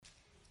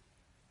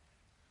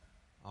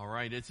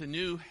right,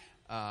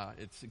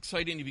 it's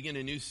exciting to begin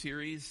a new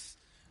series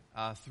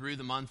through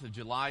the month of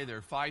July. There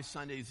are 5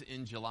 Sundays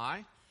in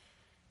July.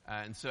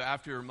 And so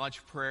after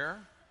much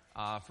prayer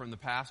from the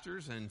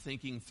pastors and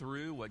thinking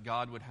through what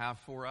God would have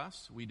for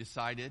us, we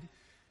decided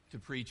to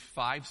preach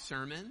 5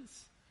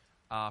 sermons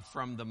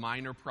from the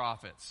Minor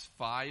Prophets.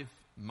 5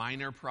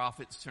 Minor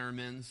Prophet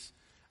sermons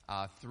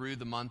through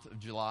the month of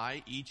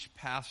July. Each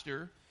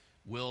pastor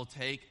will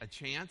take a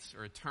chance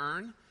or a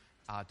turn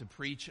to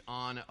preach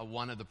on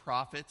one of the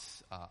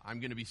prophets. I'm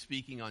going to be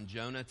speaking on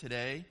Jonah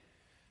today.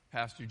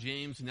 Pastor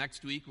James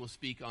next week will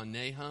speak on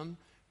Nahum.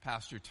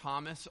 Pastor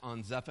Thomas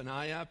on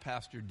Zephaniah.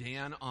 Pastor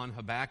Dan on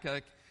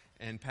Habakkuk.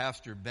 And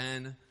Pastor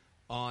Ben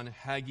on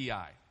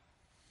Haggai.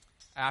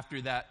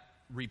 After that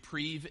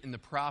reprieve in the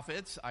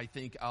prophets, I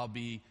think I'll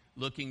be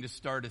looking to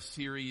start a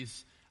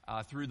series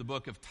through the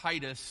book of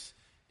Titus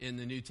in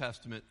the New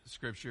Testament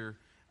scripture.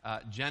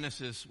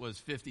 Genesis was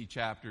 50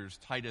 chapters.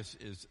 Titus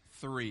is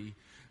 3.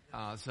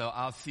 So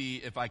I'll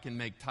see if I can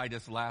make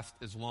Titus last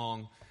as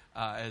long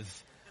as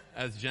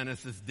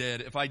Genesis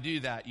did. If I do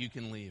that, you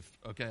can leave,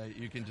 okay?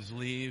 You can just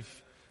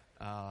leave.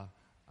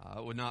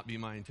 It would not be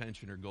my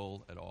intention or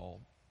goal at all.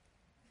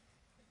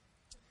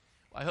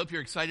 Well, I hope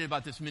you're excited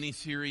about this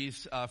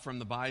mini-series from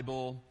the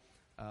Bible,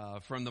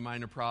 from the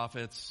Minor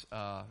Prophets,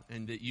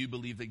 and that you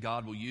believe that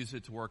God will use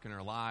it to work in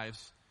our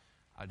lives,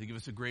 to give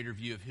us a greater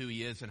view of who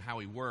He is and how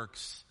He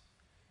works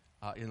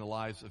in the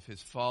lives of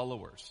His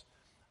followers.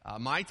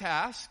 My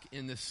task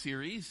in this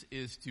series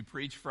is to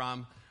preach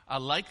from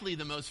likely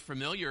the most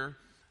familiar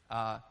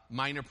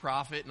minor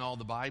prophet in all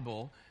the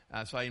Bible.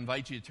 So I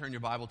invite you to turn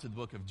your Bible to the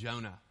book of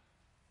Jonah.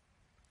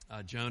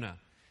 Jonah.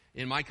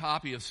 In my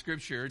copy of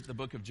Scripture, the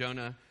book of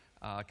Jonah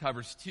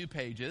covers 2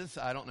 pages.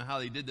 I don't know how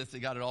they did this. They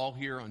got it all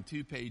here on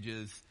 2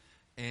 pages,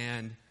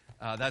 and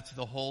that's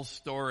the whole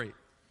story.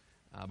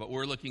 But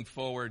I look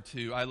forward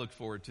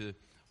to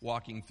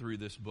walking through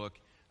this book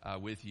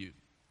with you.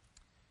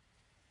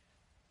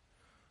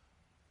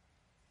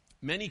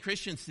 Many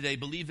Christians today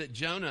believe that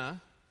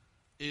Jonah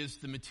is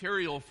the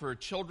material for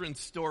children's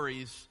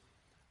stories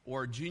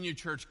or junior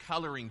church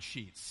coloring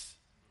sheets.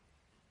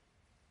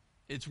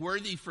 It's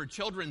worthy for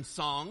children's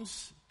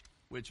songs,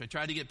 which I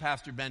tried to get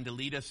Pastor Ben to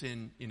lead us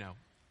in,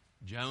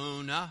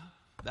 Jonah,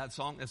 that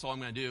song. That's all I'm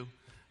going to do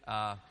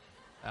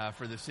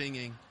for the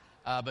singing.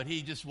 But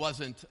he just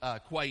wasn't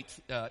quite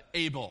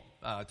able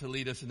to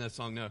lead us in that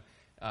song. No,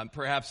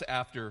 perhaps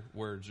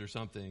afterwards or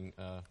something.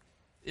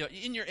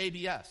 In your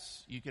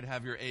ABS, you could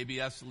have your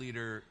ABS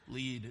leader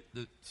lead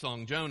the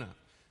song Jonah.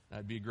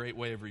 That'd be a great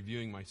way of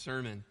reviewing my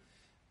sermon.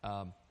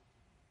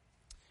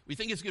 We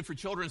think it's good for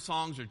children's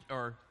songs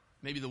or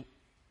maybe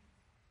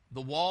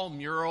the wall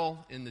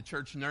mural in the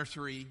church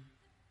nursery.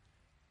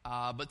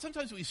 But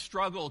sometimes we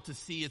struggle to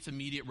see its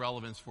immediate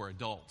relevance for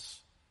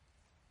adults.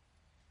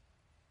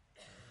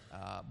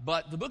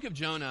 But the book of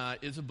Jonah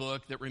is a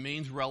book that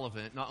remains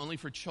relevant not only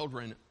for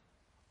children,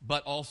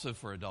 but also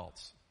for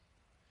adults.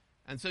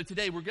 And so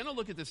today we're going to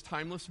look at this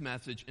timeless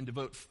message and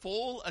devote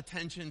full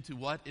attention to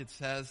what it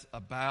says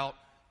about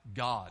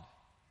God.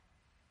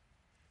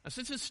 Now,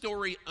 since this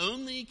story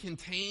only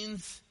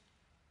contains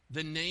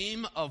the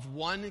name of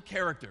one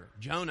character,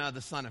 Jonah,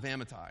 the son of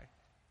Amittai,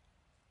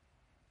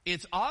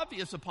 it's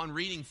obvious upon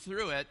reading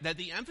through it that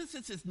the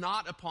emphasis is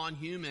not upon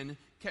human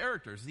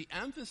characters. The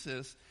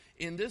emphasis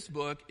in this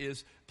book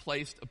is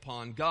placed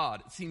upon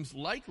God. It seems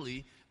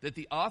likely that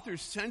the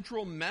author's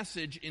central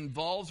message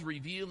involves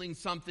revealing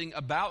something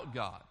about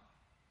God.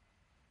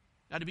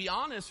 Now, to be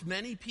honest,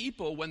 many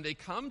people, when they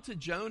come to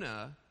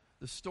Jonah,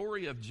 the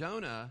story of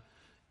Jonah,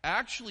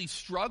 actually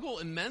struggle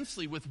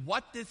immensely with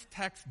what this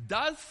text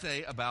does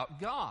say about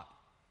God.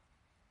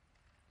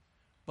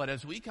 But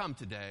as we come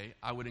today,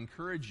 I would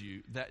encourage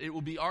you that it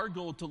will be our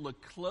goal to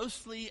look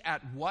closely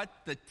at what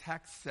the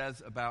text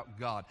says about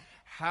God,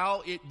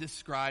 how it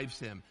describes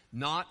Him,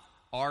 not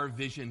our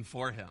vision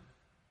for Him.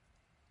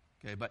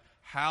 Okay, but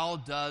how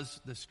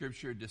does the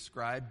Scripture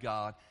describe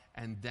God,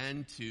 and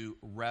then to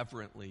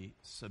reverently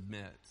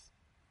submit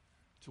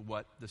to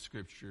what the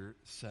Scripture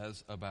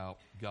says about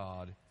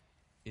God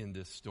in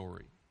this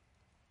story.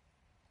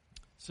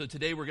 So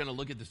today we're going to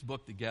look at this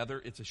book together.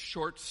 It's a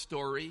short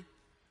story.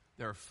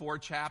 There are 4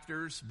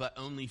 chapters, but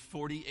only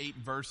 48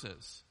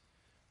 verses.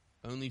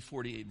 Only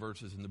 48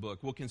 verses in the book.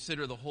 We'll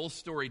consider the whole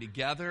story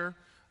together.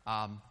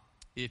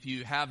 If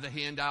you have the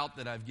handout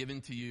that I've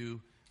given to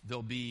you,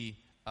 there'll be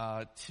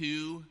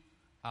 2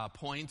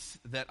 points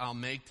that I'll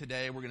make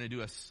today. We're going to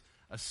do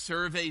a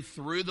survey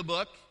through the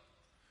book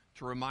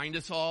to remind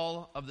us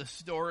all of the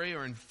story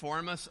or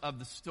inform us of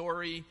the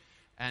story.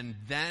 And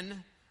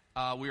then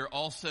we are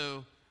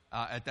also,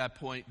 at that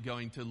point,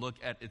 going to look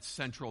at its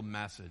central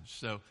message.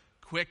 So,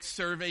 quick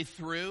survey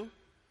through,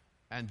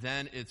 and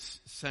then its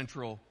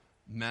central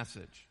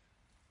message.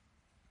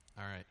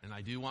 All right, and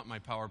I do want my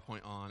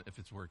PowerPoint on if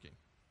it's working.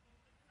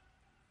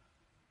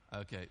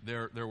 Okay,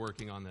 they're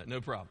working on that.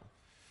 No problem.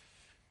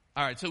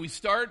 All right, so we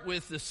start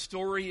with the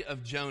story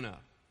of Jonah.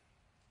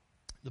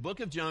 The book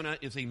of Jonah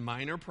is a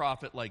minor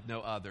prophet like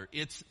no other.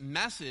 Its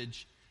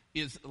message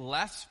is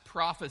less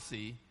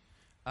prophecy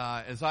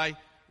As I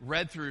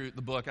read through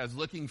the book, I was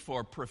looking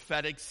for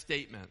prophetic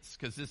statements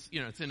because this,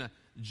 it's in a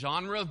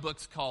genre of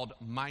books called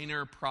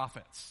minor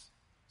prophets.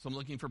 So I'm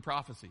looking for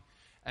prophecy.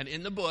 And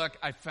in the book,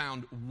 I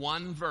found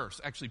one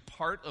verse, actually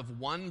part of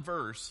one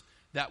verse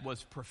that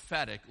was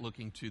prophetic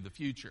looking to the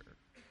future.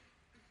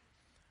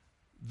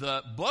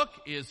 The book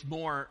is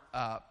more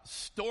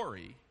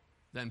story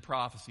than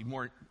prophecy,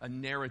 more a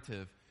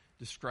narrative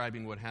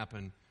describing what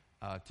happened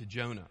to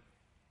Jonah.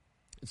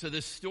 And so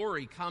this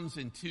story comes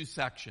in two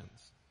sections.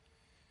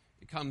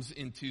 It comes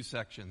in two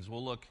sections.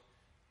 We'll look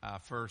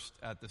first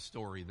at the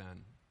story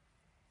then.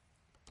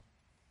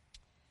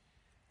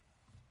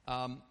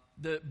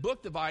 The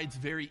book divides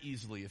very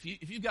easily. If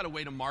you've got a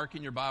way to mark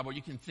in your Bible,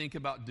 you can think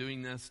about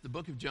doing this. The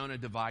book of Jonah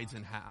divides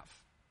in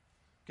half.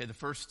 Okay, the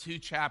first two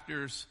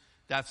chapters,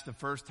 that's the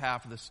first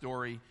half of the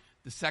story.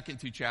 The second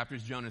two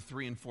chapters, Jonah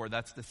 3 and 4,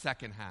 that's the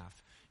second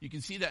half. You can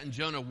see that in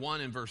Jonah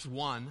 1 and verse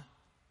 1. Look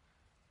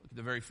at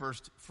the very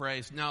first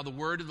phrase. Now the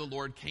word of the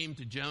Lord came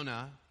to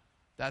Jonah.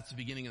 That's the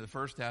beginning of the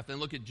first half. Then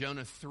look at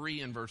Jonah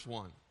 3 and verse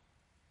 1.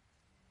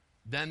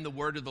 Then the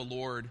word of the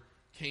Lord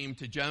came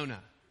to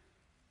Jonah.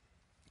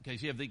 Okay,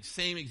 so you have the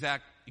same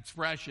exact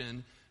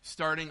expression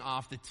starting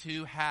off the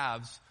two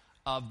halves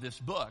of this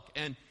book.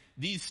 And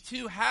these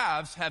two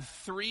halves have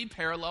three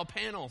parallel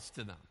panels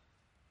to them.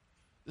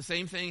 The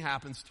same thing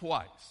happens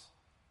twice.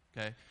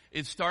 Okay,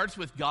 it starts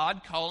with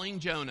God calling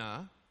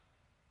Jonah.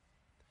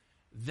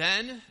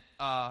 Then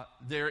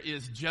there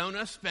is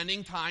Jonah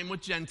spending time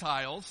with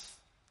Gentiles.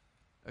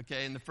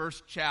 Okay, in the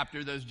first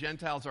chapter, those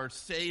Gentiles are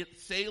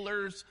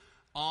sailors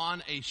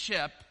on a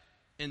ship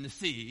in the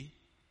sea.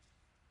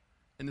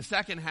 In the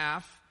second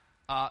half,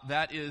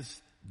 that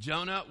is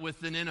Jonah with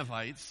the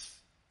Ninevites.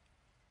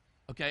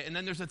 Okay, and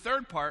then there's a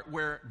third part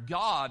where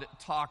God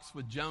talks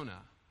with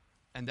Jonah.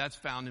 And that's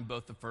found in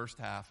both the first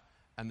half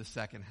and the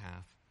second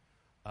half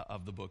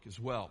of the book as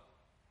well.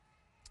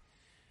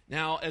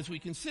 Now, as we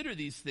consider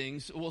these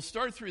things, we'll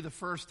start through the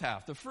first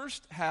half. The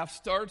first half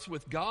starts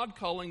with God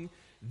calling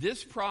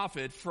this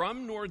prophet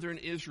from northern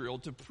Israel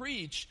to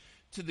preach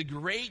to the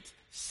great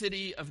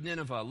city of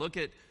Nineveh. Look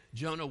at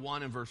Jonah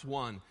 1 and verse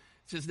 1. It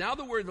says, Now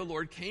the word of the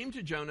Lord came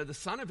to Jonah, the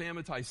son of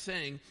Amittai,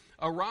 saying,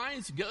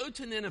 Arise, go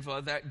to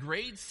Nineveh, that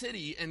great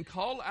city, and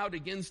call out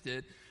against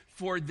it,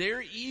 for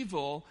their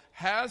evil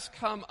has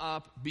come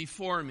up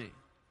before me.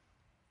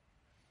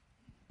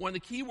 One of the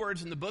key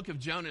words in the book of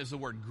Jonah is the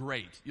word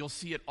great. You'll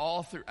see it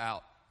all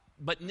throughout.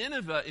 But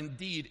Nineveh,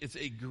 indeed, is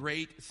a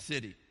great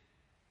city.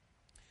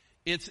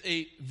 It's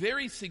a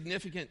very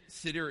significant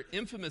city, or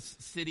infamous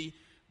city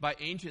by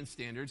ancient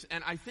standards,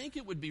 and I think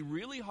it would be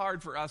really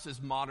hard for us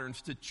as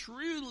moderns to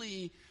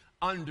truly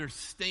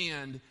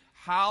understand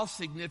how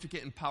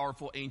significant and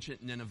powerful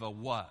ancient Nineveh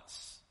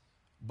was.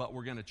 But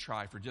we're going to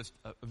try for just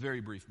a very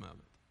brief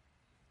moment.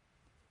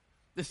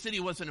 The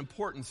city was an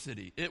important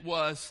city. It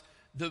was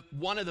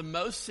one of the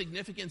most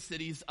significant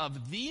cities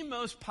of the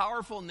most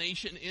powerful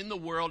nation in the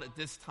world at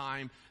this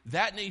time.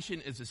 That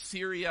nation is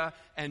Assyria,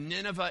 and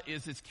Nineveh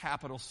is its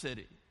capital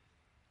city.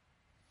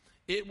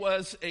 It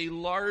was a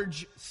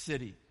large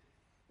city.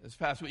 This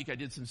past week I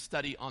did some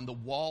study on the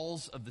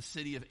walls of the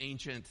city of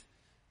ancient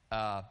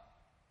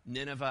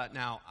Nineveh.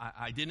 Now,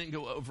 I didn't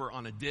go over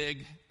on a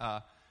dig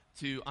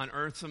to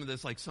unearth some of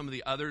this like some of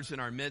the others in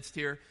our midst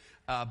here,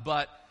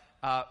 but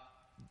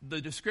the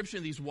description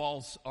of these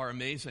walls are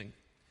amazing.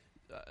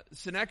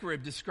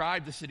 Sennacherib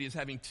described the city as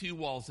having two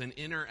walls, an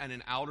inner and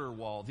an outer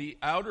wall. The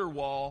outer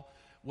wall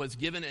was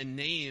given a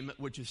name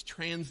which is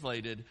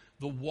translated,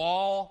 the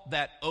wall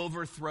that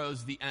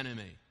overthrows the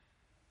enemy.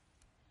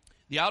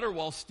 The outer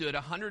wall stood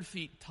 100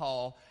 feet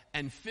tall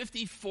and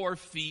 54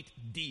 feet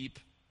deep.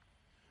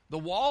 The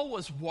wall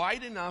was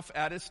wide enough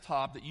at its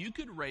top that you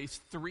could race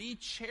 3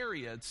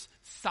 chariots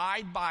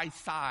side by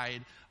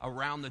side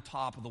around the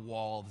top of the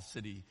wall of the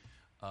city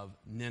of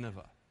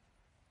Nineveh.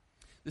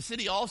 The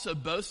city also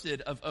boasted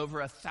of over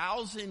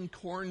 1,000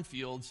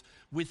 cornfields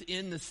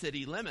within the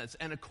city limits.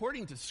 And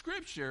according to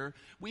Scripture,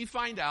 we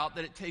find out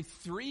that it takes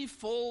 3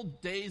 full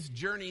days'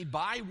 journey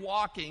by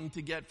walking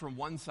to get from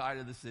one side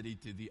of the city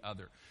to the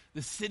other.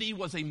 The city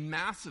was a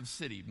massive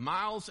city,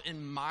 miles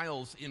and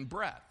miles in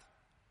breadth.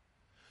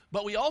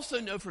 But we also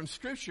know from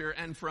Scripture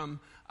and from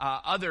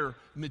other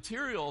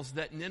materials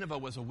that Nineveh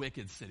was a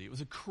wicked city. It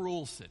was a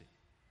cruel city.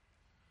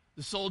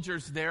 The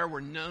soldiers there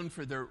were known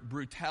for their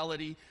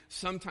brutality,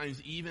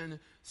 sometimes even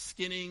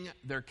skinning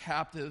their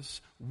captives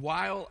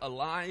while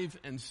alive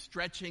and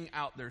stretching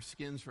out their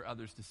skins for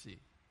others to see.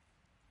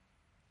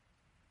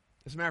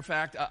 As a matter of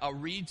fact, I'll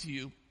read to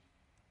you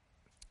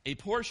a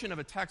portion of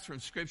a text from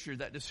Scripture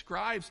that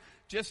describes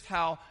just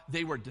how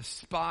they were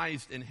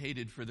despised and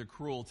hated for their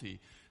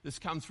cruelty. This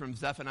comes from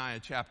Zephaniah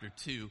chapter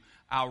 2.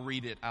 I'll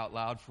read it out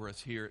loud for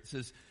us here. It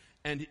says,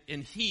 And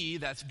he,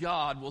 that's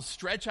God, will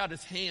stretch out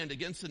his hand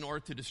against the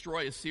north to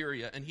destroy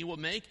Assyria, and he will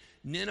make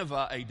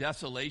Nineveh a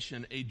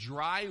desolation, a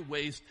dry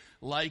waste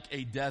like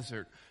a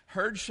desert.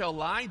 Herds shall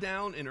lie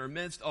down in her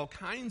midst, all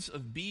kinds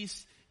of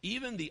beasts,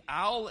 even the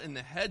owl and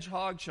the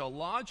hedgehog shall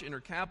lodge in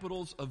her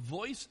capitals, a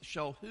voice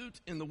shall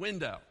hoot in the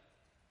window.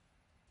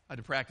 I had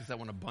to practice that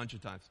one a bunch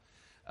of times.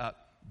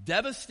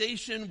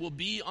 Devastation will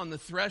be on the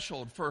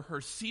threshold, for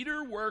her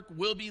cedar work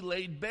will be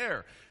laid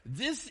bare.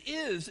 This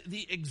is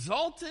the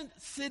exultant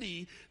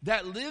city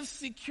that lives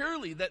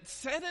securely, that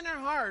said in her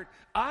heart,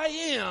 I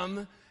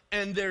am,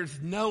 and there's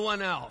no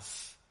one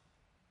else.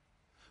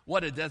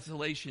 What a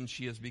desolation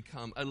she has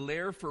become, a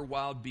lair for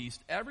wild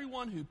beasts.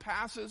 Everyone who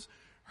passes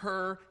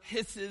her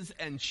hisses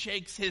and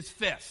shakes his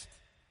fist.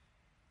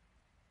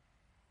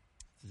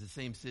 This is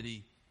the same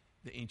city,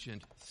 the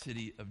ancient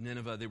city of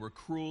Nineveh. They were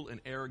cruel and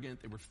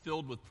arrogant. They were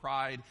filled with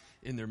pride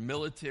in their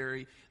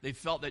military. They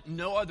felt that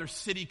no other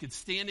city could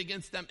stand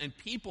against them, and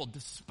people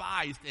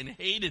despised and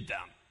hated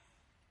them.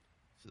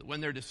 So that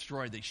when they're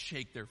destroyed, they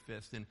shake their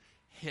fist and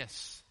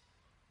hiss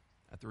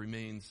at the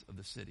remains of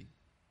the city.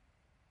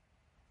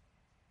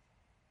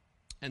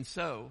 And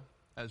so,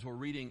 as we're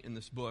reading in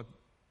this book,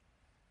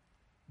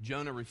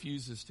 Jonah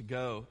refuses to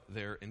go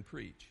there and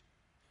preach.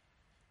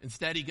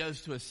 Instead, he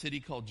goes to a city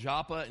called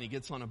Joppa, and he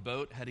gets on a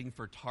boat heading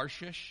for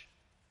Tarshish,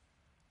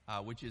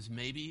 which is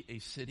maybe a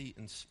city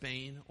in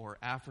Spain or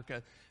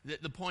Africa.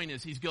 The point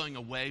is, he's going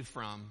away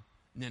from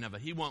Nineveh.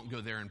 He won't go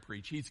there and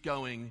preach. He's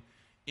going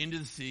into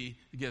the sea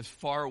to get as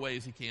far away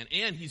as he can,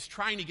 and he's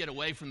trying to get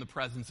away from the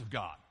presence of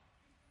God.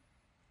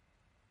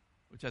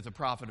 Which, as a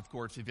prophet, of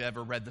course, if you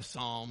ever read the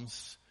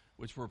Psalms,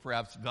 which were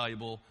perhaps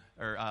valuable,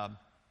 or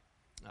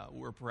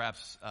were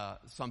perhaps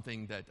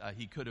something that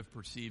he could have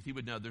perceived, he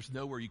would know there's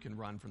nowhere you can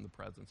run from the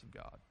presence of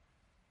God.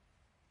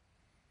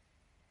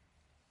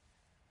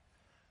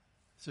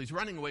 So he's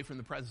running away from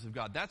the presence of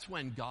God. That's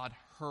when God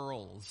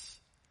hurls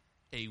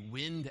a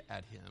wind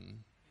at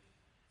him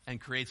and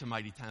creates a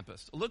mighty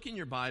tempest. Look in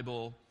your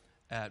Bible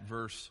at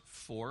verse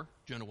 4,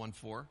 Jonah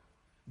 1:4.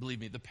 Believe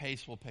me, the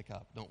pace will pick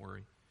up. Don't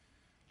worry.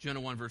 Jonah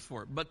 1 verse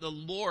 4. But the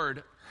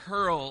Lord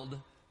hurled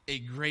a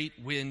great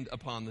wind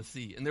upon the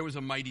sea, and there was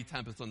a mighty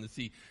tempest on the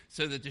sea,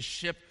 so that the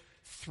ship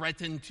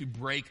threatened to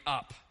break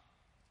up.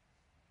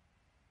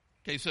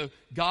 Okay, so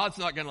God's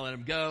not going to let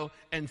him go,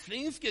 and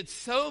things get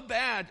so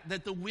bad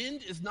that the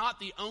wind is not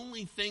the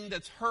only thing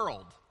that's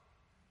hurled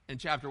in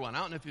chapter 1. I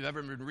don't know if you've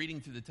ever been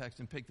reading through the text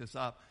and picked this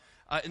up.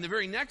 In the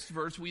very next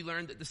verse, we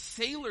learned that the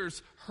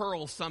sailors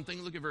hurl something.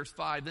 Look at verse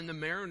 5. Then the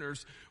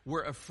mariners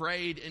were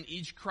afraid, and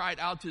each cried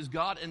out to his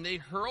God, and they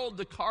hurled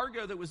the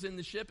cargo that was in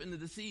the ship into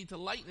the sea to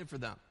lighten it for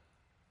them.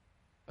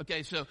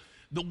 Okay, so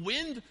the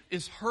wind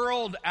is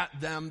hurled at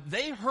them.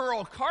 They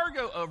hurl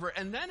cargo over,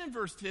 and then in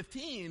verse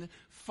 15,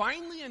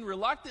 finally and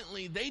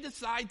reluctantly, they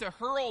decide to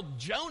hurl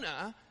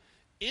Jonah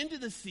into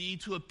the sea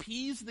to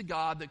appease the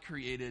God that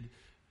created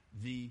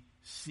the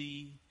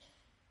sea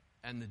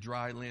and the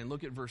dry land.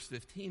 Look at verse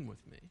 15 with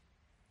me.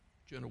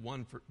 Jonah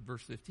 1,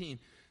 verse 15.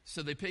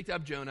 So they picked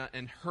up Jonah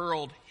and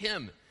hurled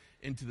him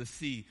into the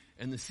sea,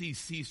 and the sea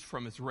ceased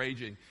from its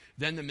raging.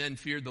 Then the men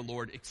feared the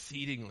Lord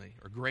exceedingly,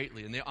 or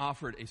greatly, and they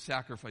offered a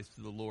sacrifice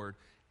to the Lord,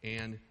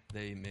 and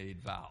they made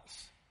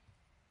vows.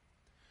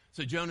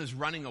 So Jonah's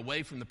running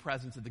away from the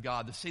presence of the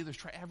God. The sailors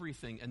try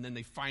everything, and then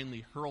they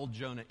finally hurl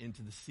Jonah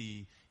into the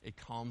sea. It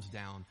calms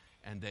down,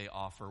 and they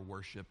offer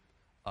worship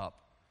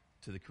up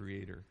to the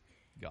Creator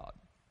God.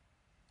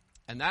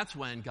 And that's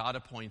when God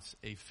appoints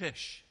a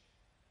fish,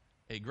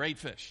 a great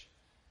fish.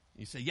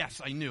 You say, yes,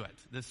 I knew it.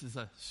 This is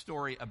a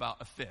story about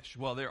a fish.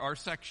 Well, there are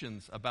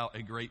sections about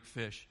a great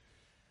fish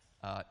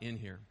in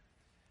here.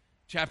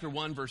 Chapter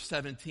 1, verse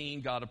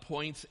 17, God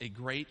appoints a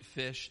great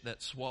fish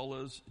that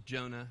swallows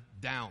Jonah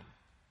down.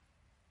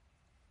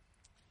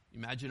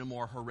 Imagine a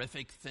more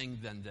horrific thing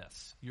than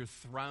this. You're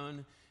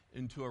thrown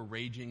into a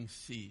raging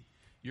sea.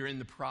 You're in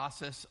the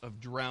process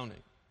of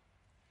drowning.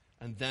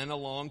 And then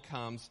along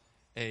comes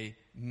a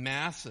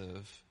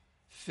massive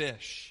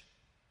fish.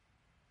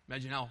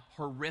 Imagine how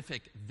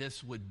horrific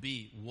this would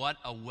be. What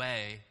a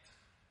way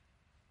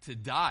to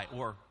die,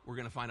 or we're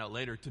going to find out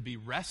later, to be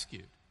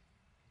rescued.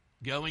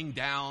 Going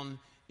down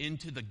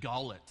into the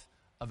gullet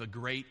of a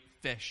great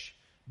fish,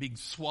 being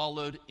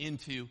swallowed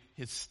into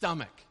his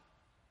stomach.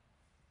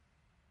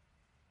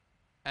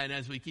 And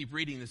as we keep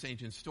reading this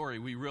ancient story,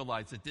 we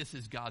realize that this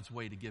is God's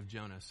way to give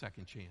Jonah a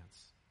second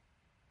chance.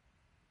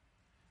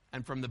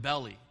 And from the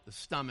belly, the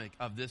stomach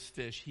of this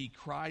fish, he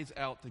cries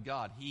out to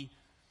God.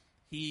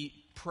 He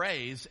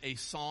prays a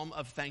psalm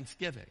of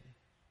thanksgiving.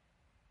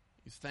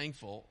 He's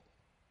thankful.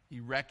 He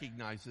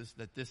recognizes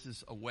that this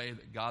is a way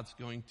that God's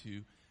going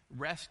to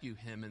rescue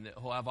him, and that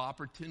he'll have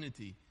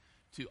opportunity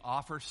to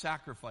offer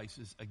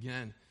sacrifices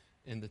again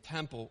in the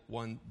temple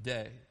one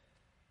day.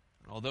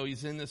 And although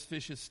he's in this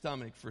fish's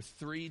stomach for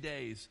 3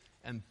 days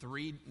and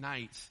 3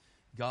 nights,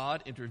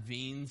 God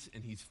intervenes,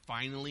 and he's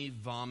finally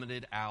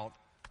vomited out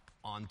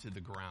onto the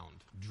ground,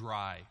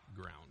 dry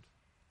ground.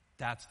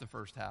 That's the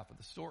first half of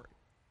the story.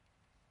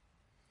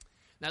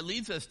 That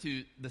leads us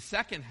to the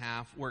second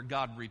half, where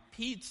God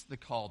repeats the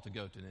call to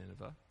go to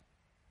Nineveh.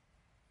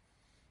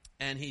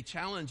 And he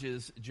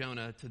challenges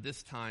Jonah to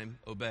this time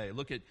obey.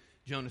 Look at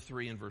Jonah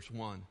 3 and verse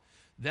 1.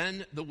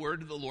 Then the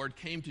word of the Lord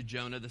came to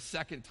Jonah the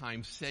second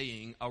time,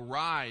 saying,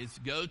 Arise,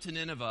 go to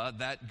Nineveh,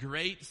 that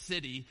great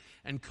city,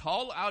 and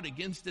call out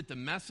against it the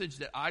message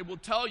that I will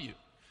tell you.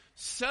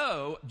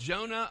 So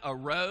Jonah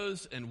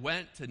arose and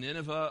went to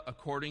Nineveh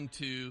according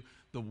to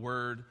the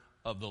word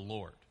of the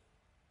Lord.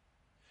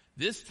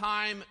 This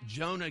time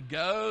Jonah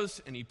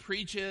goes and he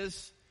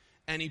preaches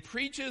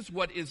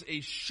what is a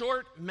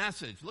short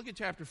message. Look at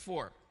chapter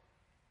 4.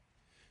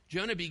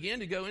 Jonah began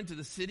to go into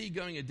the city,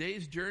 going a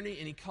day's journey,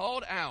 and he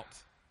called out.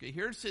 Okay,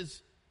 here's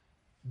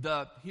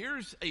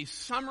a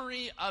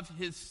summary of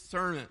his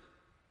sermon.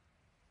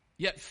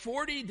 Yet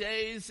 40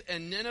 days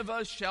and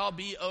Nineveh shall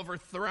be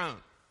overthrown.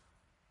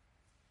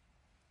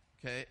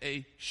 Okay,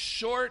 a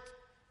short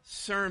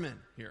sermon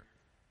here.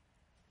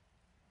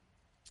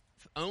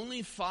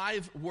 Only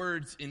 5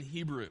 words in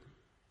Hebrew.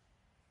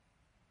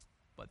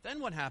 But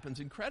then what happens?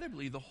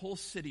 Incredibly, the whole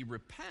city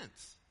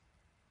repents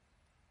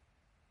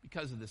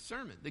because of this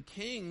sermon. The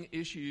king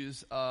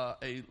issues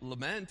a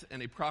lament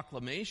and a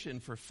proclamation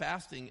for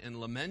fasting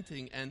and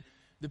lamenting, and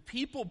the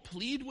people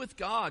plead with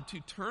God to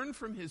turn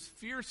from his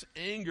fierce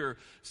anger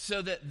so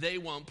that they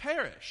won't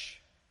perish.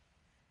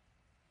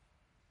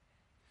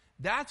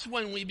 That's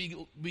when we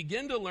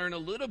begin to learn a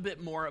little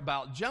bit more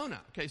about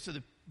Jonah. Okay, so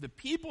the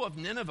people of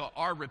Nineveh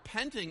are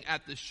repenting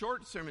at the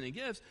short sermon he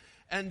gives,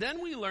 and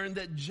then we learn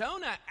that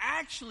Jonah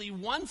actually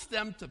wants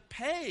them to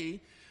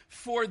pay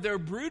for their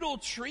brutal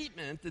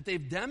treatment that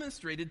they've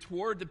demonstrated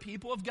toward the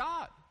people of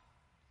God.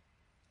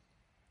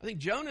 I think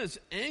Jonah's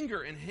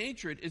anger and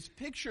hatred is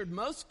pictured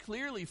most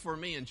clearly for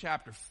me in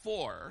chapter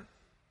 4,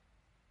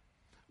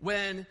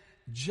 when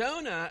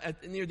Jonah,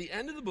 near the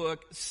end of the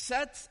book,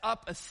 sets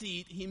up a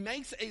seat. He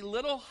makes a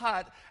little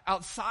hut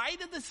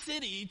outside of the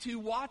city to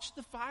watch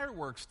the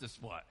fireworks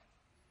display.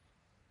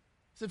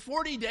 So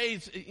 40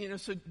 days,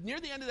 so near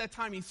the end of that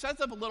time, he sets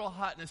up a little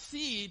hut and a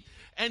seat,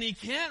 and he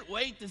can't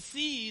wait to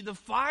see the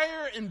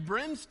fire and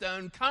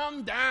brimstone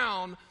come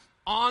down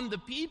on the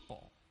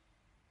people.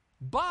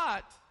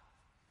 But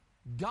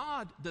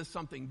God does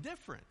something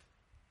different.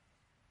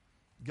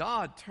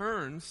 God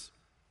turns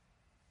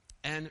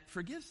and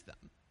forgives them.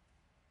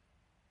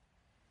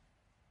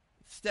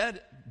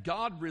 Instead,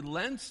 God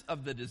relents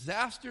of the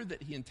disaster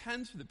that he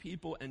intends for the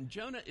people, and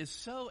Jonah is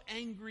so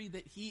angry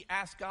that he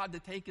asks God to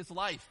take his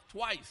life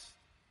twice.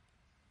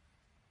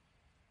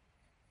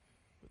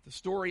 With the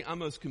story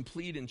almost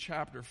complete in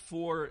chapter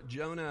 4,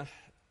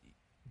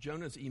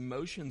 Jonah's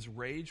emotions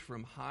rage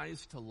from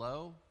highs to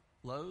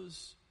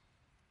lows.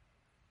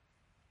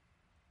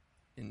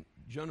 In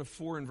Jonah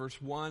 4 and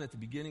verse 1, at the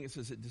beginning it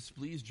says it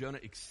displeased Jonah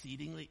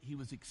exceedingly. He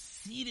was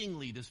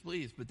exceedingly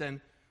displeased. But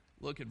then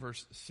look at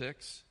verse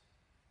 6.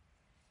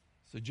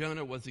 So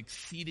Jonah was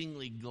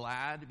exceedingly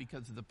glad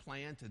because of the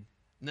plant. And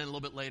then a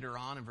little bit later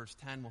on in verse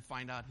 10, we'll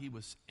find out he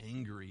was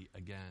angry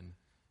again.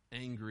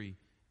 Angry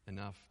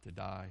enough to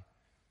die.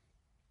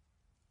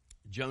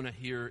 Jonah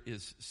here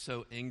is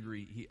so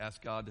angry, he asks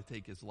God to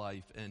take his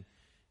life. And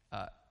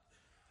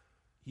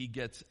he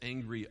gets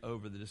angry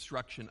over the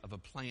destruction of a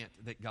plant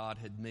that God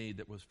had made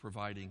that was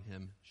providing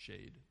him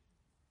shade.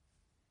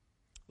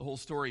 The whole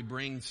story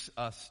brings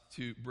us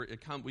to,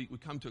 we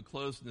come to a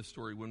close in this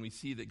story when we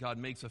see that God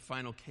makes a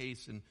final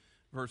case in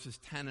verses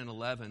 10 and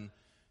 11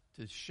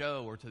 to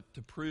show or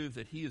to prove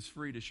that he is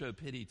free to show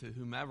pity to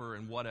whomever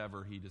and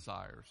whatever he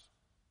desires.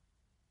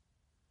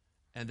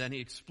 And then he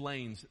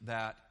explains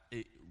that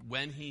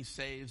when he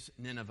saves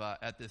Nineveh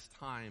at this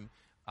time,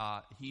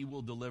 he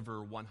will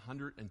deliver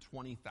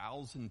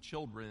 120,000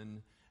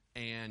 children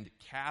and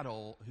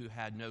cattle who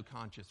had no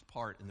conscious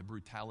part in the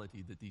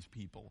brutality that these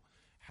people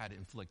had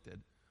inflicted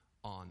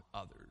on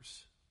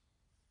others.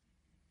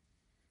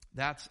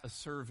 That's a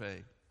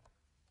survey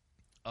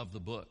of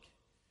the book.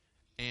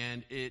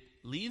 And it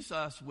leaves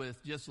us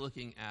with just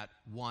looking at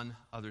one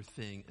other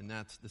thing, and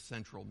that's the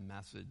central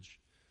message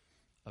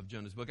of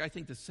Jonah's book. I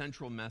think the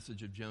central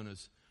message of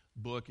Jonah's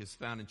book is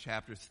found in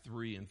chapters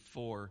 3 and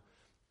 4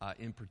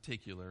 in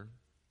particular.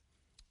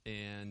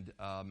 And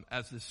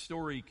as the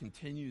story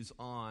continues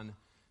on,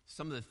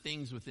 some of the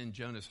things within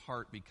Jonah's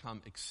heart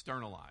become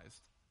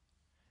externalized.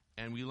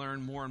 And we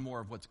learn more and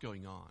more of what's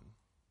going on.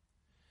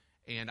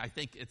 And I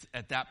think it's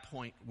at that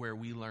point where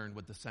we learn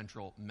what the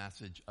central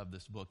message of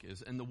this book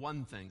is. And the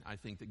one thing I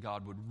think that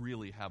God would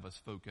really have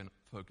us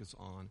focus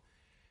on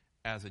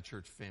as a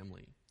church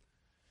family.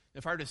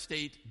 If I were to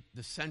state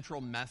the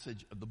central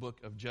message of the book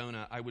of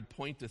Jonah, I would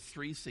point to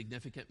 3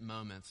 significant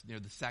moments near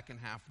the second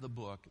half of the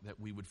book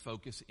that we would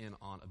focus in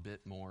on a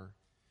bit more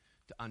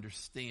to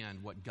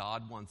understand what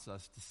God wants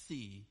us to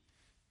see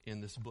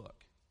in this book.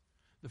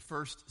 The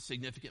first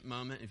significant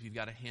moment, if you've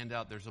got a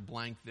handout, there's a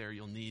blank there.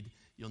 You'll need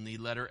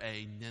letter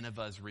A,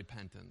 Nineveh's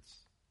repentance.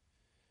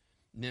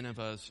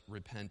 Nineveh's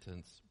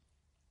repentance.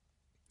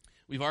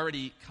 We've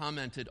already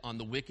commented on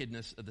the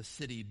wickedness of the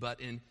city, but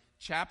in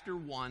chapter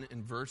 1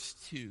 and verse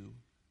 2,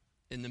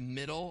 in the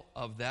middle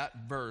of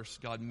that verse,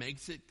 God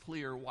makes it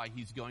clear why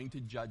he's going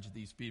to judge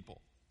these people.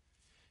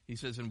 He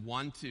says in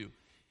 1:2,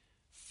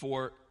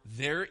 "For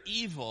their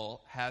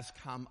evil has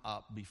come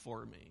up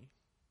before me."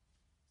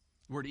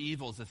 The word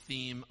evil is a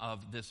theme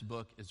of this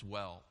book as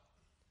well.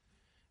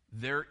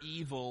 Their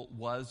evil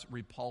was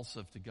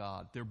repulsive to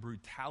God. Their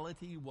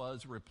brutality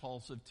was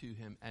repulsive to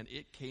him, and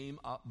it came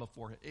up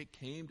before him. It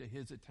came to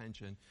his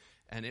attention,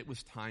 and it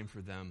was time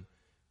for them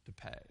to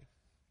pay.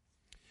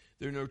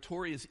 Their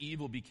notorious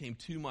evil became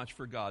too much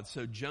for God,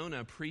 so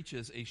Jonah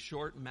preaches a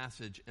short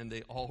message, and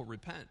they all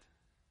repent.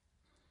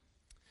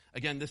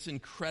 Again, this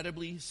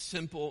incredibly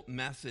simple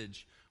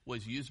message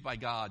was used by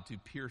God to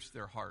pierce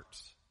their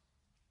hearts.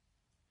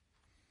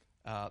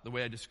 The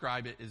way I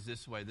describe it is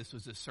this way. This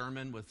was a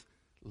sermon with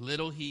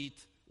little heat,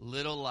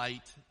 little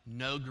light,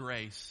 no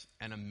grace,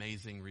 and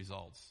amazing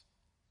results.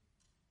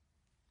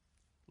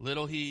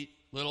 Little heat,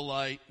 little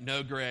light,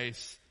 no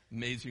grace,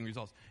 amazing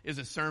results. It's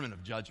a sermon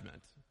of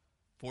judgment.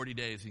 40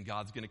 days and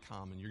God's going to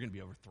come and you're going to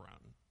be overthrown.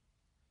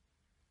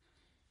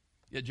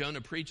 Yet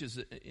Jonah preaches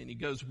and he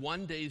goes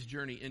 1 day's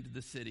journey into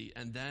the city,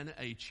 and then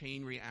a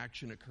chain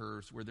reaction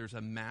occurs where there's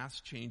a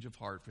mass change of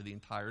heart for the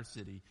entire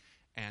city,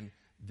 and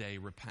they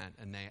repent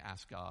and they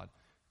ask God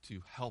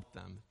to help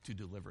them, to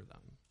deliver them.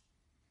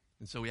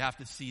 And so we have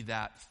to see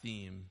that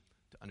theme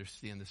to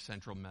understand the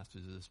central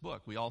message of this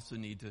book. We also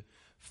need to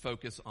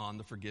focus on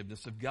the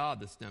forgiveness of God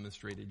that's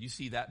demonstrated. You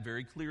see that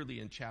very clearly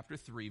in chapter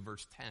 3,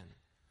 verse 10.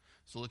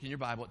 So look in your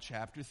Bible at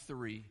chapter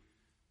 3,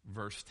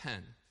 verse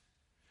 10.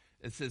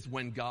 It says,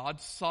 when God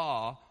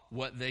saw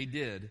what they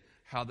did,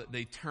 how that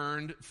they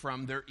turned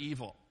from their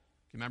evil.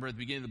 Remember at the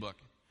beginning of the book,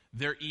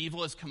 their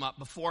evil has come up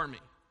before me.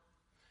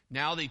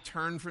 Now they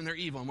turn from their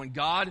evil. And when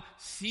God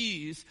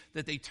sees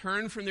that they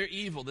turn from their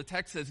evil, the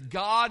text says,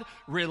 God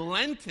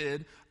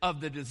relented of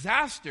the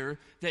disaster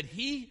that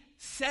he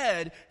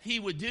said he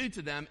would do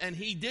to them, and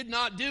he did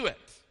not do it.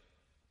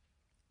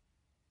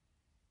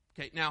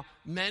 Okay, now,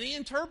 many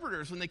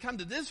interpreters, when they come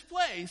to this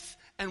place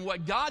and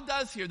what God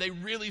does here, they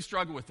really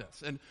struggle with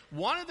this. And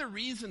one of the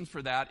reasons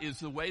for that is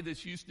the way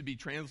this used to be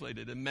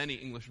translated in many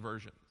English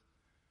versions.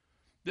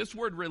 This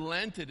word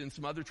relented in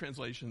some other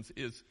translations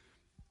is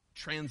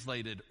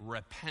translated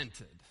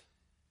repented.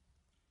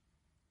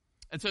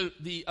 And so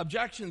the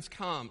objections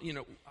come,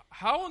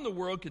 how in the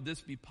world could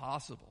this be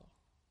possible?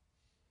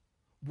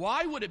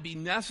 Why would it be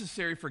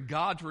necessary for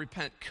God to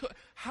repent?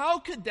 How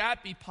could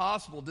that be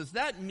possible? Does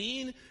that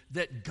mean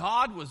that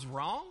God was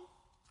wrong?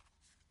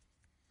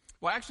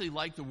 Well, I actually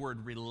like the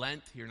word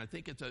relent here, and I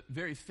think it's a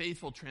very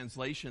faithful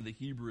translation of the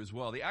Hebrew as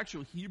well. The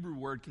actual Hebrew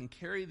word can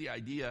carry the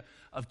idea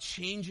of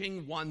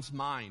changing one's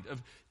mind,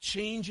 of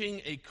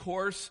changing a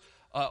course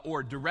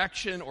or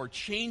direction or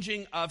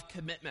changing of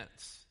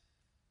commitments.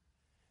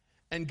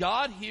 And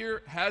God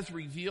here has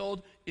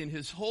revealed in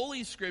his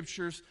holy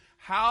scriptures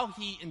how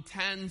he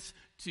intends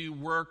to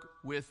work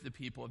with the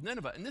people of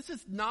Nineveh. And this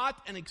is not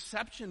an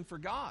exception for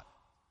God.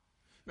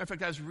 Matter of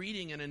fact, I was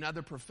reading in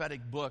another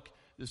prophetic book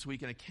this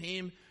week, and I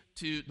came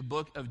to the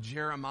book of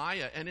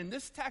Jeremiah. And in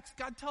this text,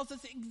 God tells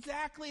us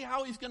exactly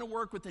how he's going to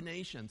work with the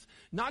nations.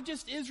 Not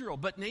just Israel,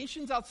 but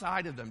nations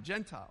outside of them,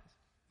 Gentiles.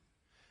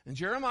 In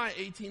Jeremiah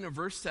 18 and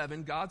verse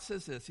 7, God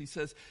says this. He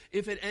says,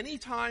 if at any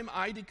time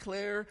I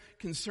declare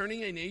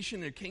concerning a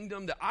nation or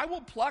kingdom that I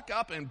will pluck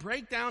up and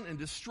break down and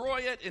destroy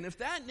it, and if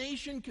that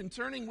nation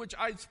concerning which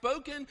I've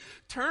spoken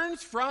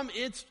turns from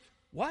its,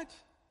 what?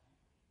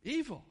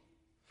 Evil.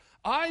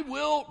 I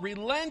will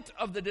relent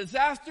of the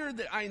disaster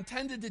that I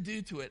intended to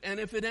do to it. And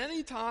if at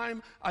any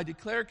time I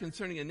declare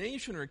concerning a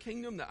nation or a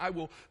kingdom that I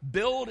will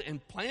build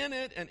and plan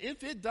it, and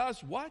if it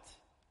does what?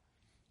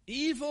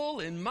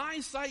 Evil in my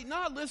sight,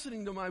 not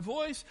listening to my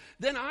voice,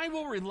 then I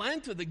will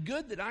relent of the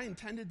good that I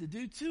intended to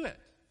do to it.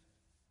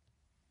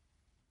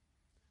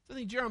 So I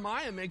think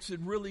Jeremiah makes it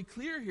really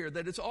clear here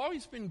that it's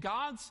always been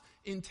God's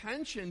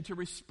intention to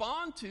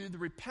respond to the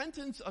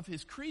repentance of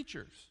his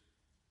creatures.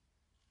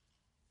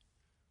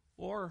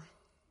 Or,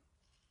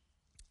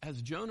 as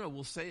Jonah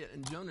will say it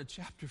in Jonah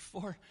chapter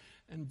 4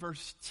 and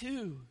verse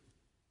 2,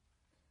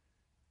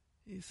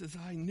 he says,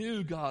 I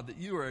knew, God, that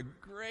you are a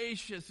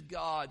gracious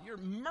God. You're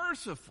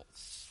merciful,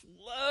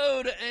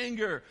 slow to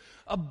anger,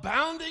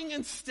 abounding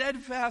in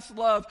steadfast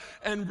love,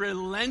 and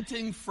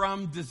relenting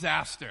from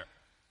disaster.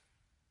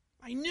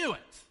 I knew it.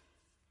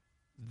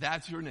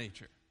 That's your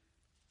nature.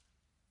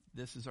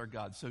 This is our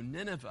God. So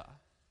Nineveh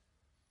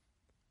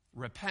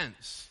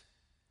repents.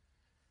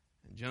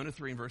 In Jonah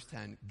 3 and verse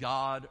 10,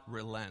 God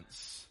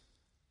relents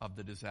of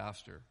the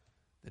disaster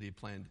that he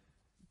planned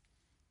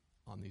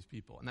on these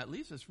people. And that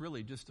leaves us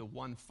really just to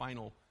one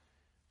final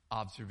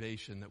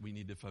observation that we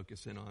need to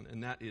focus in on,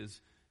 and that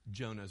is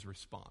Jonah's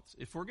response.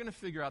 If we're going to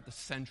figure out the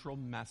central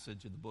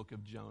message of the book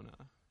of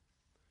Jonah,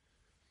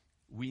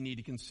 we need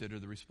to consider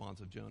the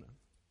response of Jonah.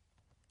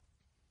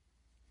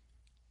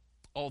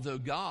 Although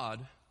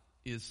God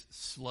is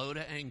slow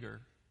to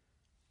anger,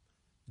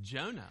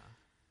 Jonah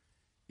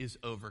is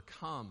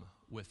overcome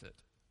with it.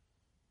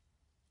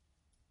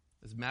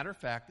 As a matter of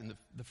fact, in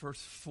the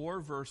first 4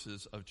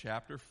 verses of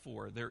chapter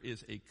 4, there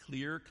is a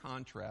clear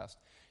contrast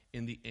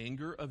in the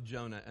anger of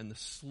Jonah and the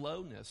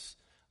slowness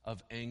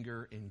of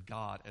anger in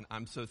God. And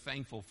I'm so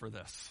thankful for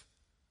this.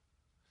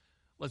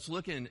 Let's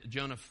look in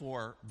Jonah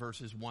 4,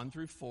 verses 1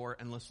 through 4,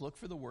 and let's look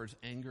for the words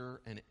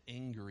anger and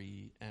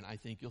angry, and I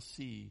think you'll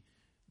see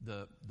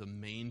the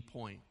main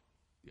point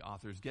the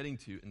author is getting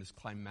to in this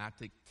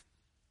climactic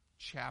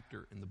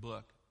chapter in the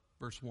book.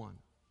 Verse 1.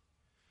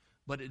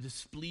 But it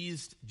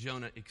displeased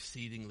Jonah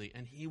exceedingly,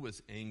 and he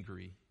was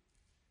angry.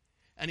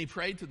 And he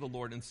prayed to the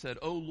Lord and said,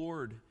 O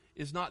Lord,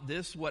 is not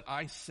this what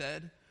I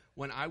said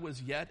when I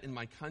was yet in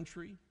my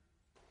country?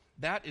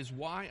 That is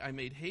why I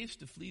made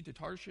haste to flee to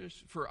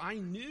Tarshish, for I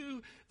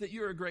knew that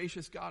you are a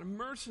gracious God,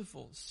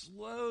 merciful,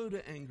 slow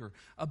to anger,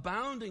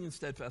 abounding in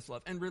steadfast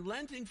love, and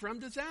relenting from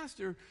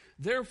disaster.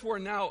 Therefore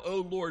now, O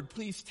Lord,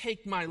 please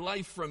take my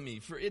life from me,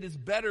 for it is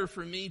better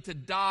for me to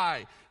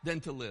die than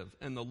to live.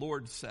 And the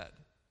Lord said,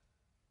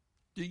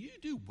 do you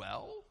do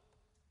well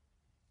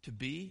to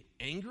be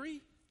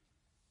angry?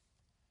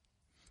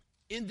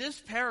 In this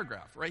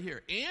paragraph right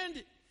here,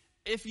 and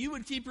if you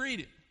would keep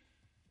reading,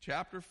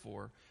 chapter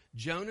 4,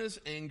 Jonah's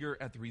anger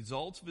at the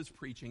results of his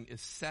preaching is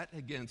set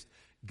against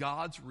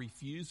God's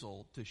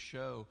refusal to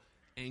show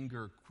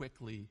anger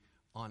quickly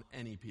on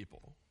any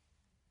people.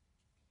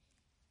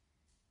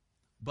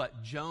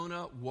 But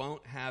Jonah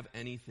won't have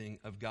anything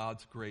of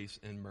God's grace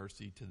and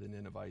mercy to the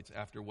Ninevites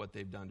after what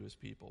they've done to his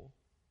people.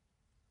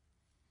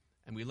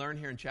 And we learn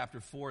here in chapter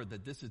 4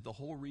 that this is the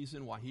whole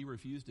reason why he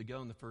refused to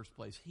go in the first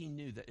place. He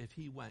knew that if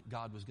he went,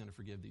 God was going to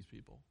forgive these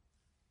people.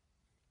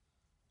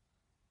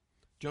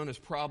 Jonah's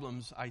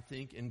problems, I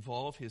think,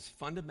 involve his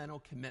fundamental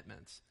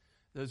commitments.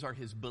 Those are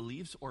his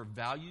beliefs or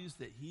values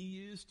that he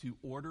used to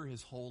order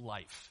his whole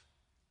life.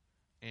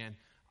 And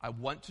I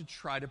want to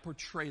try to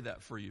portray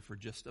that for you for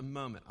just a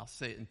moment. I'll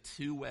say it in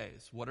two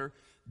ways. What are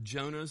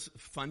Jonah's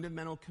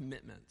fundamental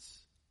commitments?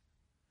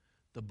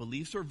 The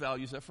beliefs or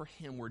values that for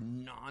him were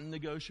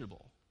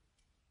non-negotiable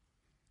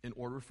in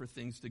order for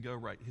things to go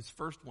right. His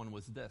first one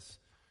was this: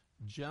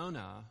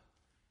 Jonah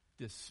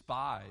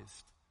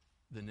despised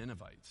the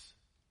Ninevites.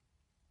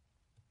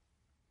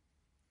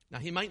 Now,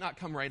 he might not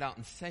come right out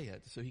and say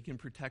it so he can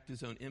protect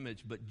his own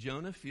image, but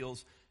Jonah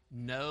feels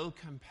no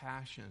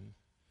compassion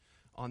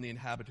on the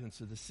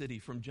inhabitants of the city.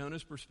 From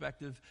Jonah's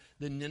perspective,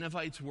 the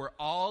Ninevites were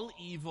all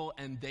evil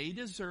and they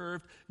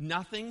deserved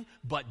nothing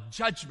but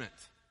judgment.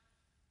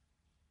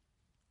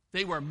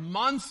 They were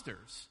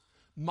monsters.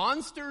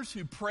 Monsters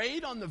who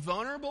preyed on the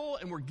vulnerable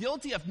and were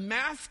guilty of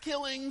mass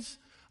killings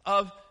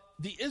of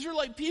the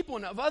Israelite people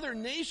and of other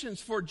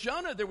nations. For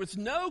Jonah, there was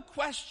no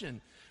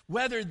question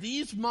whether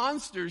these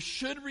monsters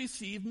should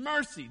receive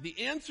mercy.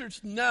 The answer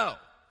is no.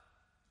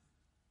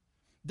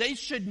 They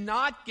should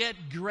not get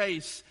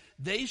grace.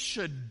 They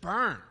should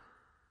burn.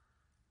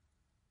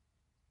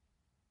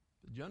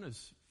 But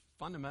Jonah's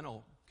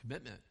fundamental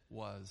commitment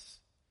was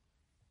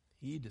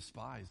he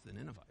despised the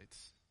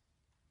Ninevites.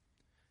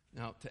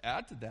 Now, to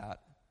add to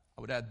that,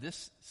 I would add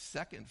this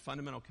second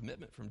fundamental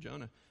commitment from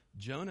Jonah.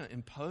 Jonah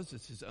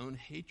imposes his own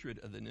hatred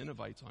of the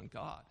Ninevites on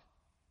God.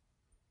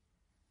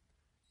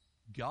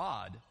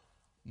 God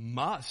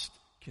must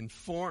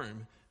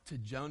conform to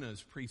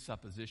Jonah's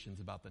presuppositions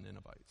about the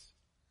Ninevites.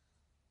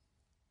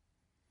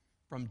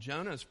 From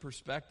Jonah's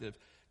perspective,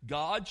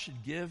 God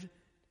should give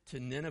to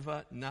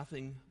Nineveh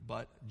nothing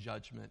but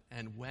judgment.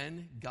 And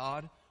when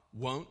God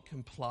won't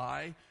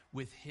comply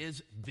with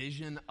his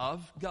vision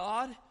of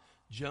God,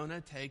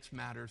 Jonah takes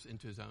matters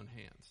into his own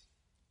hands.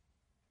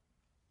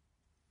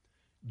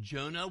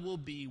 Jonah will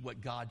be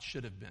what God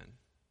should have been.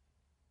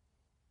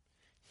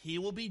 He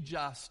will be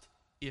just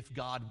if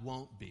God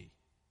won't be.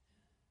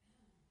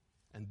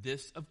 And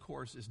this, of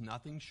course, is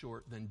nothing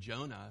short than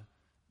Jonah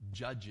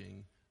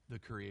judging the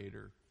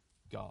Creator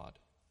God.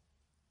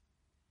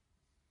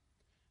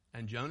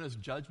 And Jonah's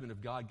judgment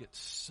of God gets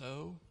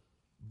so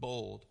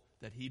bold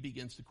that he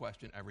begins to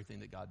question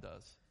everything that God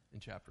does in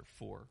chapter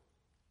 4.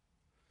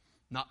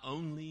 Not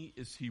only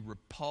is he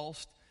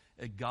repulsed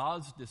at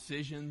God's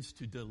decisions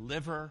to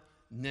deliver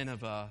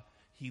Nineveh,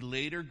 he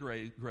later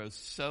grows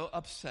so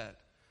upset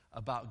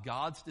about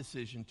God's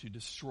decision to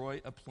destroy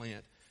a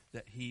plant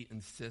that he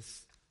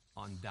insists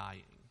on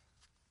dying.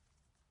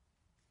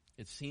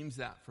 It seems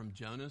that from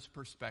Jonah's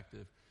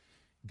perspective,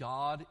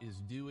 God is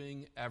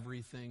doing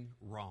everything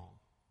wrong.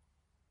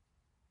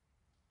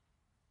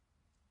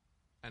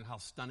 And how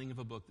stunning of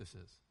a book this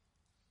is.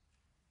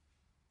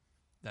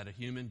 That a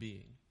human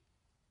being,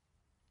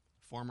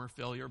 former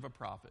failure of a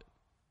prophet,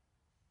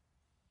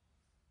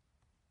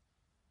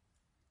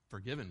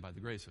 forgiven by the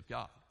grace of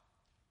God,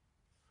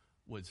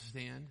 would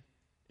stand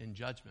in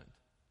judgment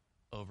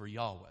over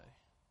Yahweh,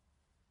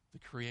 the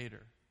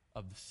creator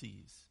of the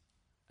seas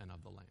and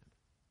of the land.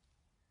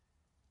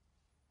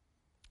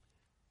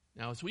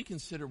 Now, as we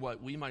consider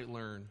what we might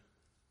learn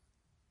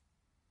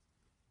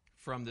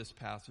from this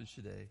passage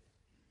today,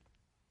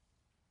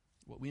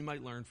 what we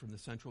might learn from the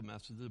central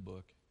message of the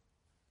book,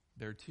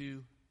 there are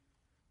two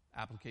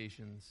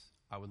applications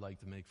I would like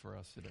to make for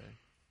us today.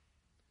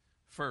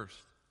 First,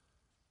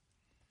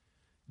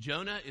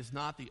 Jonah is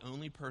not the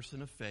only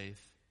person of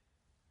faith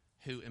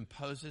who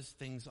imposes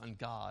things on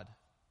God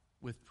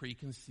with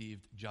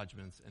preconceived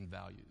judgments and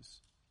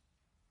values.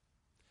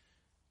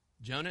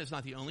 Jonah is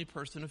not the only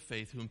person of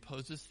faith who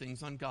imposes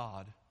things on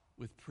God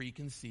with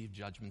preconceived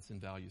judgments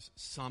and values.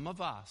 Some of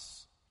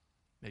us,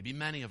 maybe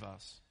many of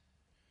us,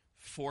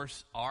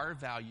 force our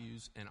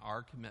values and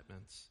our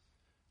commitments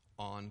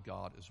on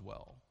God as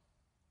well.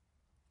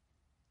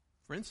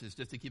 For instance,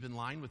 just to keep in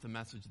line with the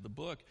message of the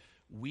book,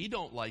 we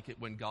don't like it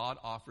when God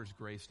offers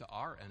grace to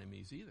our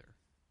enemies either.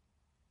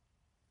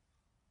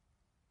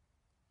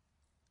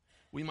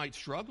 We might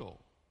struggle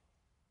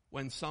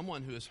when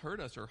someone who has hurt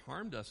us or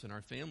harmed us in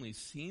our families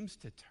seems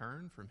to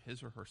turn from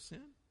his or her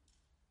sin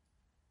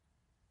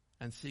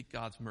and seek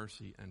God's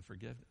mercy and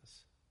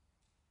forgiveness.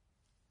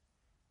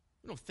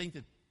 We don't think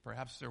that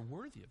perhaps they're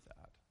worthy of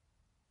that,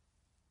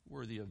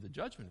 worthy of the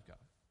judgment of God.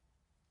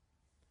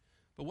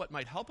 But what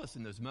might help us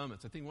in those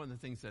moments, I think one of the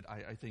things that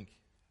I think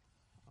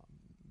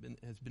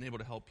has been able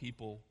to help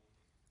people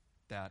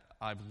that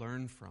I've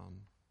learned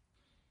from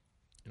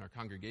in our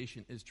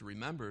congregation is to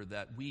remember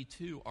that we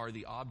too are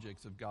the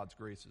objects of God's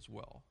grace as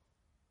well.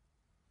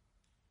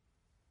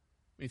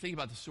 When you think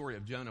about the story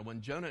of Jonah,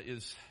 when Jonah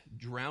is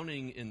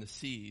drowning in the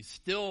sea,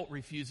 still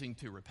refusing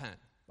to repent,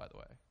 by the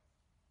way.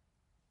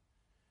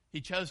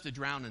 He chose to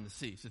drown in the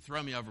sea, so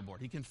throw me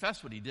overboard. He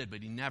confessed what he did,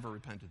 but he never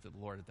repented to the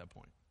Lord at that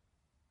point.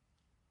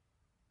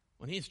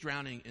 When he's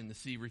drowning in the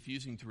sea,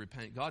 refusing to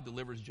repent, God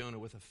delivers Jonah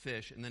with a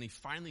fish, and then he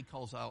finally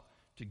calls out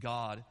to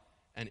God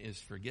and is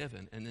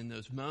forgiven. And in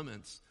those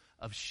moments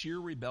of sheer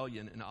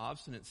rebellion and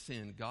obstinate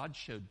sin, God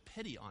showed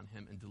pity on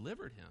him and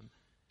delivered him.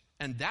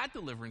 And that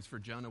deliverance for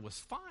Jonah was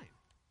fine,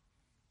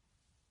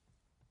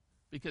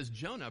 because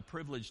Jonah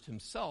privileged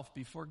himself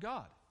before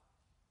God.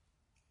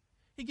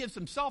 He gives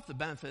himself the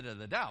benefit of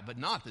the doubt, but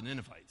not the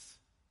Ninevites.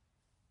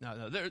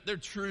 No, they're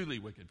truly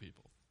wicked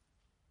people.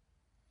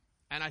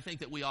 And I think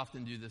that we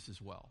often do this as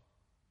well.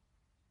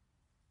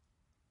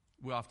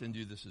 We often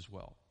do this as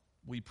well.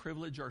 We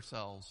privilege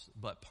ourselves,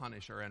 but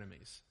punish our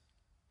enemies.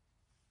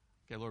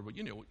 Okay, Lord, well,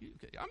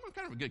 okay, I'm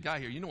kind of a good guy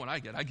here. You know what I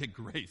get? I get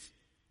grace.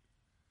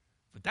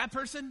 But that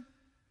person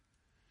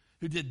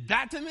who did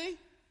that to me,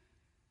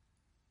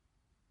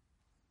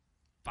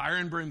 fire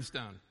and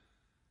brimstone.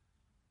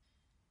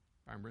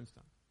 Fire and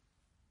brimstone.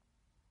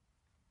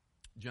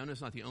 Jonah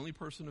is not the only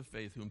person of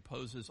faith who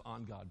imposes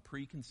on God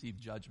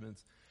preconceived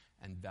judgments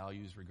and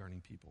values regarding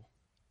people.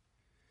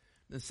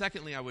 Then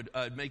secondly, I would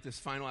make this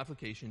final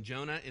application.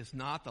 Jonah is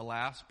not the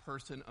last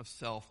person of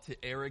self to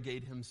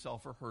arrogate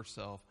himself or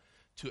herself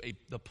to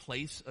the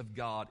place of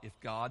God if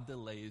God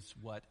delays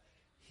what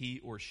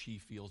he or she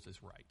feels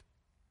is right.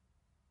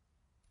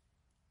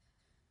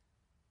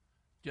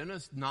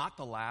 Jonah's not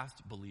the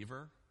last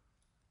believer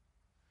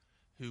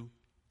who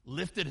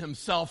lifted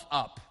himself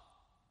up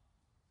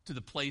to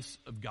the place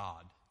of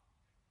God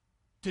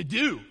to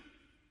do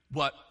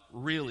what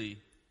really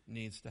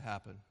needs to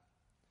happen.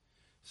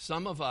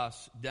 Some of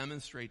us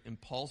demonstrate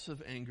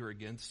impulsive anger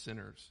against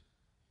sinners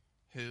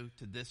who,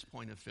 to this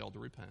point, have failed to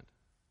repent.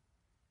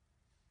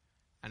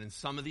 And in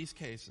some of these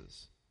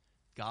cases,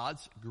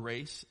 God's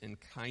grace and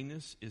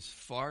kindness is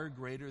far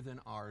greater than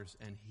ours,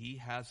 and he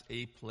has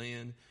a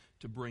plan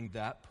to bring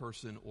that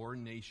person or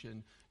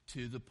nation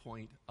to the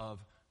point of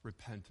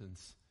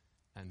repentance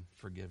and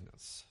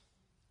forgiveness.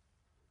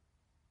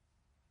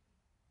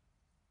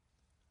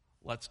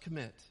 Let's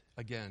commit,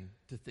 again,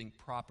 to think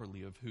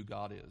properly of who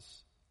God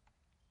is,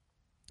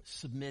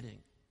 submitting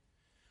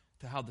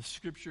to how the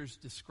Scriptures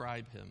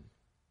describe him,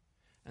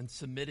 and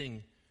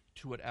submitting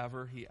to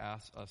whatever he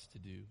asks us to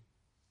do.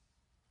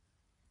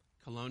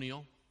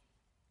 Colonial,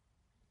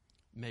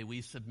 may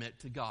we submit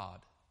to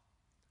God,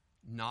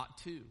 not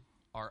to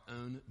our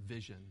own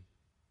vision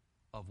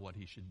of what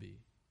he should be.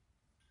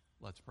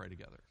 Let's pray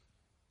together.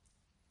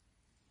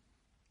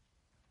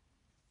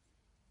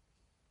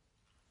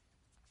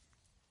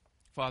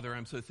 Father,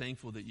 I'm so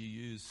thankful that you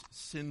use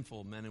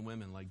sinful men and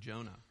women like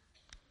Jonah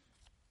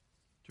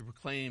to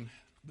proclaim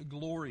the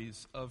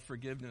glories of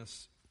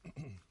forgiveness.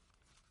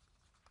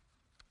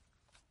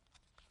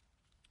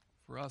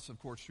 For us, of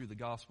course, through the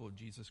gospel of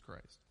Jesus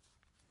Christ.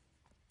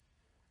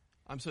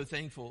 I'm so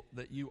thankful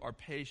that you are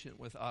patient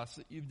with us,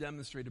 that you've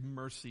demonstrated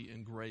mercy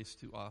and grace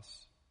to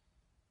us.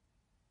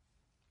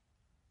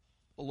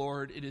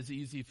 Lord, it is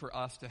easy for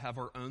us to have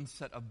our own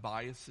set of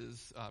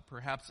biases,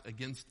 perhaps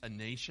against a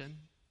nation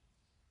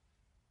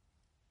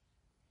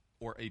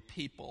or a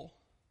people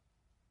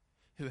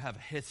who have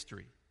a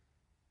history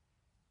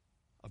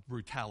of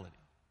brutality.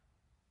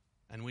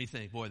 And we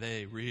think, boy,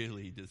 they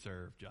really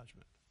deserve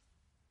judgment.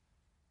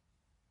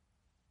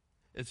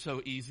 It's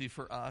so easy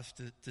for us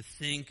to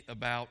think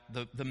about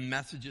the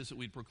messages that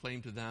we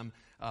proclaim to them.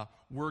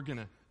 We're going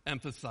to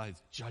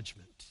emphasize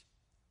judgment,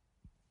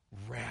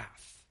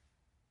 wrath,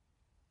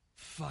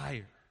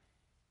 fire.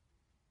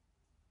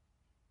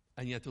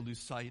 And yet to lose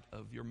sight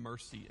of your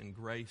mercy and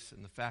grace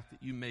and the fact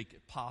that you make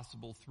it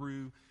possible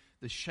through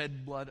the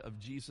shed blood of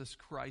Jesus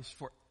Christ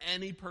for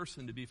any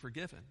person to be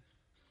forgiven.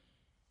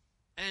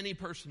 Any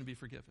person to be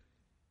forgiven.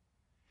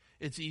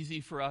 It's easy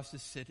for us to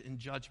sit in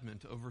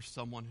judgment over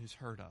someone who's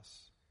hurt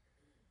us.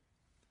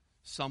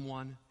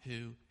 Someone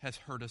who has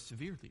hurt us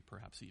severely,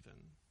 perhaps even.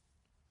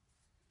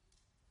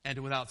 And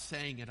without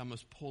saying it,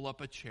 almost pull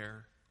up a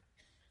chair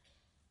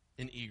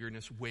in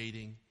eagerness,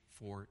 waiting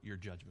for your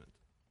judgment.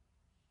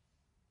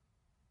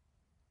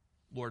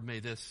 Lord, may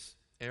this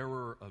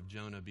error of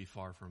Jonah be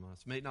far from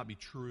us. May it not be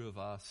true of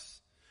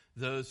us,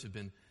 those who've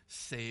been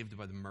saved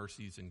by the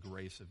mercies and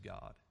grace of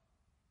God.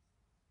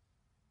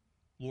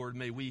 Lord,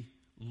 may we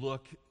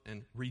look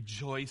and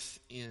rejoice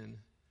in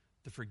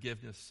the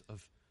forgiveness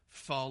of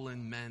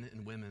fallen men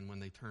and women when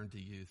they turn to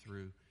you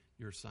through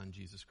your Son,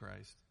 Jesus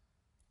Christ.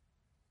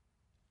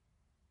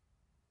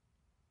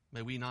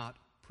 May we not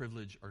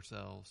privilege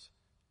ourselves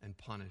and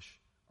punish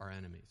our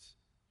enemies,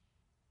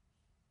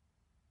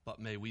 but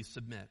may we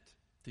submit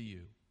to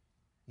you,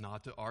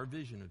 not to our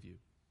vision of you,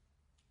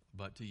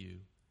 but to you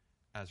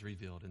as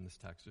revealed in this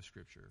text of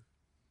Scripture.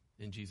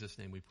 In Jesus'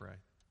 name we pray.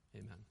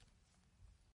 Amen.